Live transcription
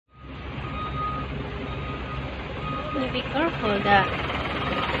You be careful that.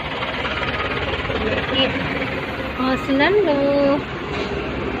 Oh, Slando.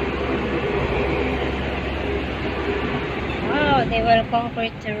 Wow, they will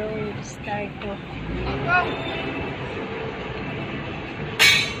concrete the road start to.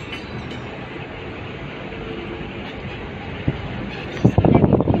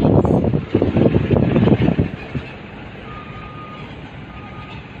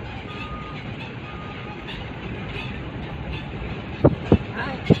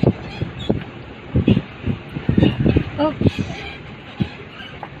 Oops.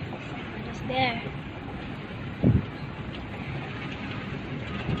 What is there?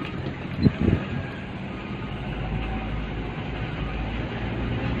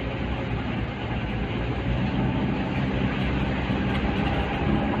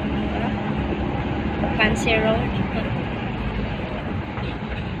 Fancy road.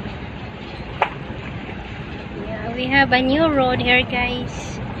 Yeah, we have a new road here, guys.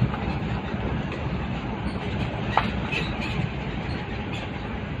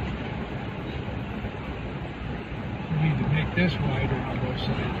 This wider on both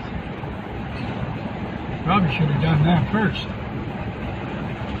sides. Probably should have done that first.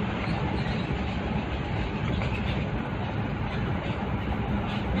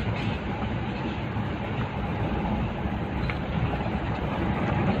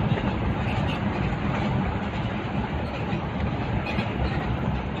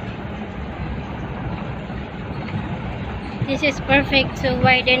 This is perfect to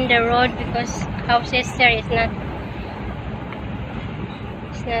widen the road because houses there is not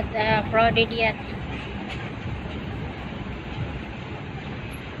crowded yet.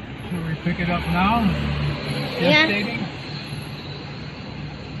 Should we pick it up now? Yeah. Stating?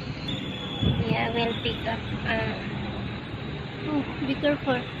 Yeah, we'll pick up. Oh, be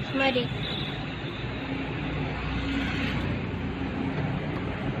careful, it's muddy.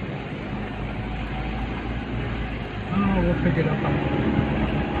 Oh, we'll pick it up.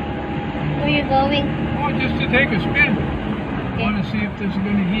 Where are you going? Oh, just to take a spin. I want to see if this is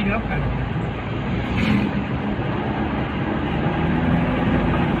going to heat up at all.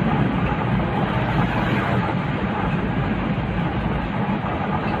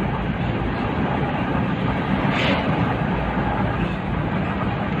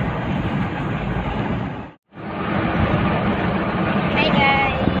 Hi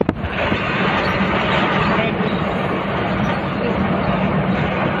guys.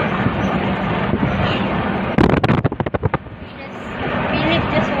 Philip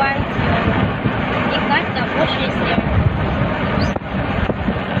just wants to cut the bushes there.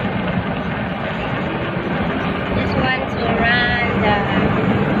 Just want to run the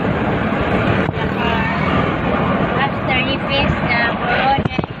car after he fixed the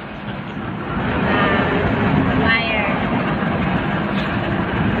corroded wire.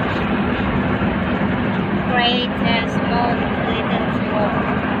 Create a smoke, little smoke.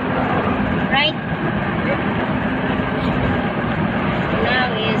 Right? Now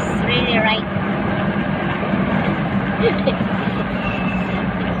is really right.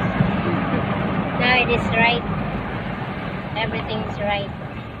 Now it is right. Everything's right.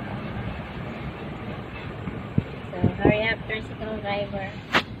 So hurry up, tricycle driver.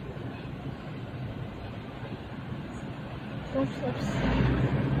 Oops, oops.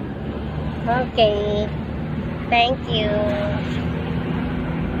 Okay. Thank you.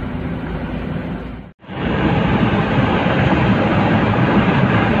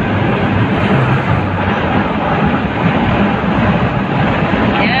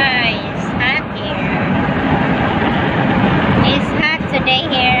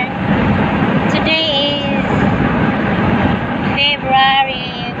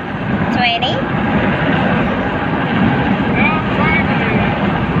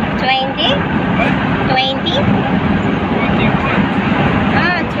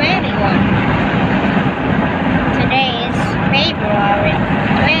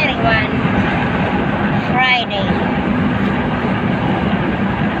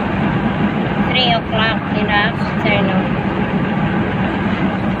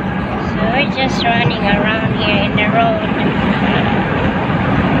 Just running around here in the road.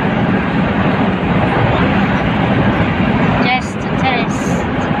 Just to test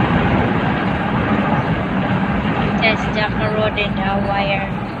the corroded wire.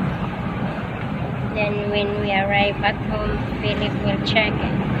 Then when we arrive at home, Philip will check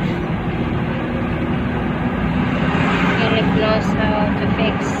it. Philip knows how to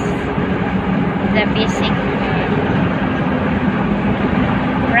fix the basic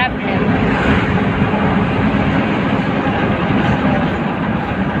problem.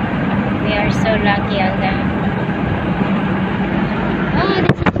 We are so lucky on that.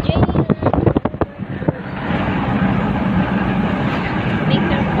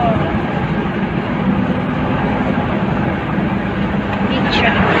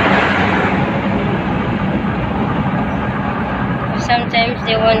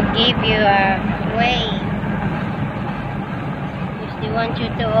 they won't give you a way. If they want you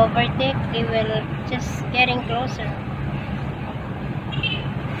to overtake, they will just getting closer.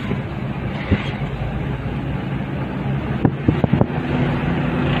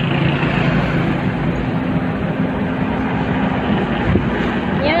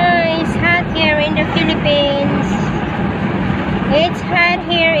 Yeah, it's hot here in the Philippines. It's hot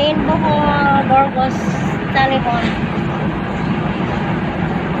here in Bohol, Burgos, Taliban.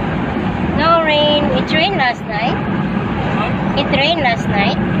 No rain. It rained last night. It rained last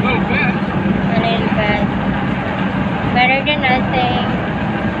night. A little bit. A little bit. Better than nothing.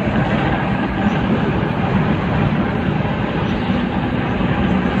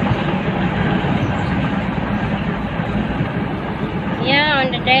 Yeah,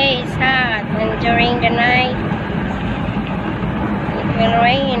 on the day it's hot, and during the night it will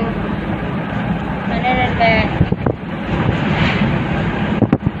rain a little bit.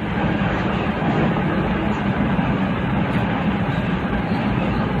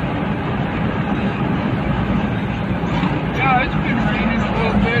 Yeah, it's been raining a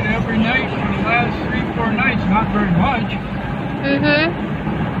little bit every night for the last 3-4 nights. Not very much, but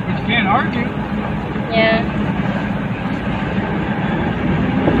you can't argue. Yeah.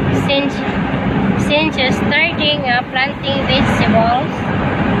 Since you're starting planting vegetables,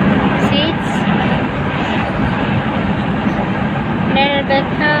 seeds, little bit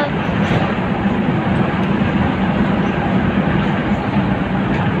help.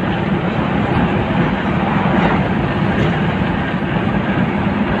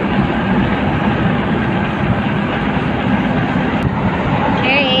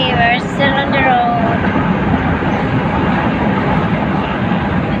 Okay, we're still on the road.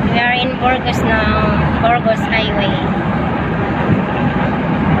 We are in Burgos now, Burgos Highway.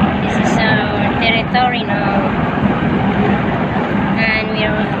 This is our territory now. And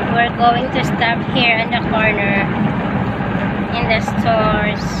we're going to stop here in the corner in the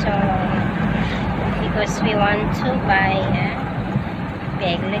store, so because we want to buy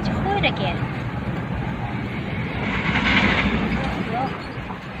village food again.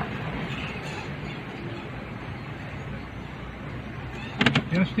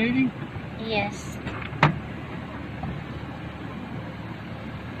 Gestating? Yes.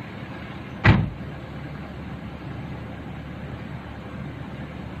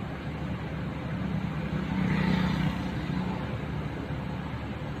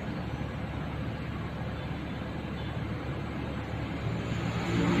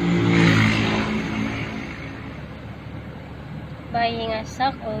 Buying a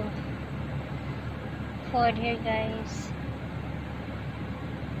sack of food here, guys.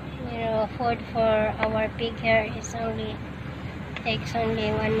 You know, food for our pig here is takes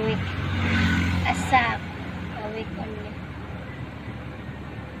only 1 week. A sack, a week only.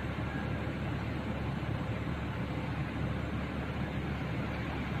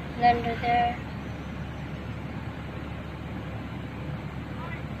 Lando there.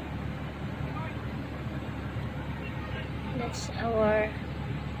 That's our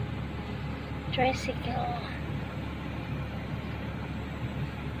tricycle.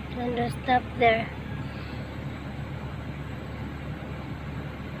 And the stop there.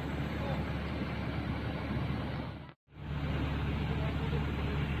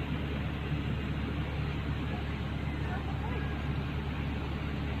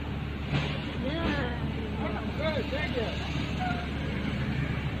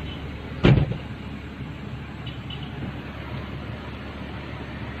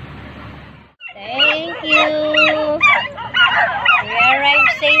 Thank you. We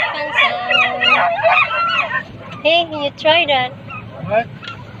arrived safe and sound. Hey, can you try that? What?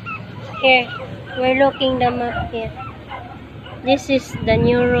 Here, we're looking the map here. This is the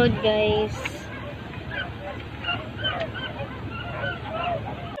new road, guys.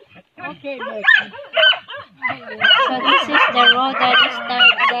 Okay, Becky. So this is the road that is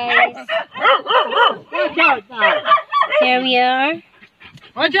start, guys. Watch out now. Here we are.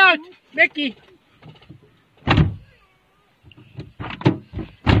 Watch out, Becky.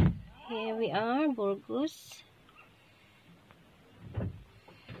 Here we are, Burgos.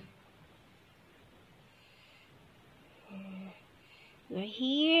 We're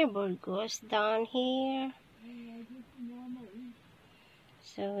here, Burgos down here.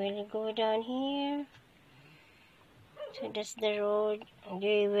 So we'll go down here. So that's the road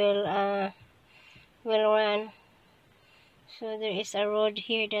they will run. So there is a road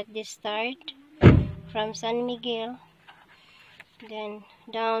here that they start from San Miguel, then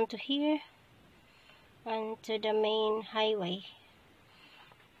down to here and to the main highway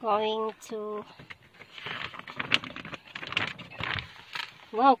going to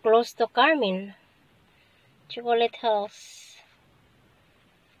Wow, close to Carmen. Chocolate House.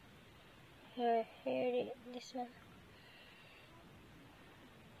 Here, this one.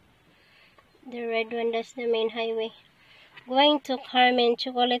 The red one, that's the main highway. Going to Carmen,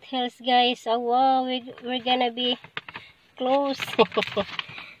 Chocolate Hills, guys. Oh, wow, we're gonna be close.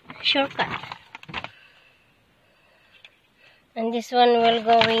 Shortcut. And this one will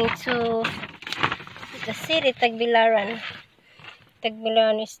going to the city, Tagbilaran.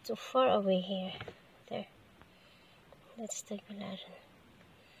 Tagbilaran is too far away here. There. That's Tagbilaran.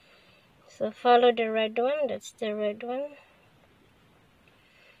 So follow the red one. That's the red one.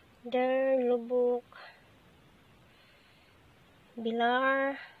 There, Lubuk,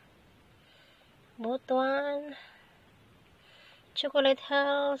 Bilar, Butuan, Chocolate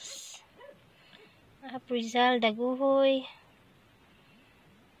House, Aprizal, Daguhoy.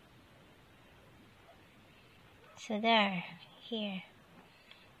 So there, here,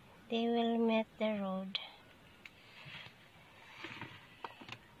 they will meet the road.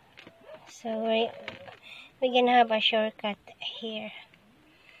 So we're gonna have a shortcut here.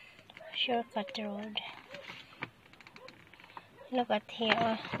 Shortcut road. Look at here.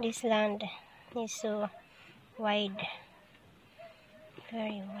 Oh, this land is so wide.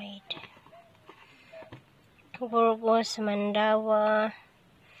 Very wide. Burgos, Mandawa,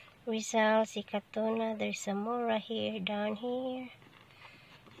 Rizal, Sikatuna. There's Zamora here, down here.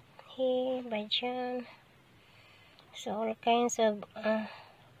 Here, Bajan. So all kinds of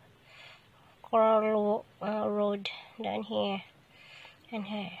coral road down here. And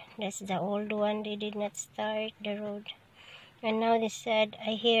here, that's the old one. They did not start the road. And now they said,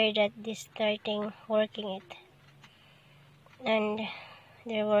 I hear that they're starting working it. And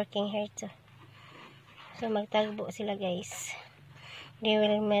they're working here too. So magtagbo sila, guys. They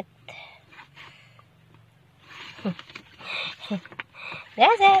will meet.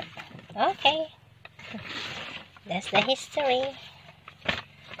 That's it. Okay. That's the history.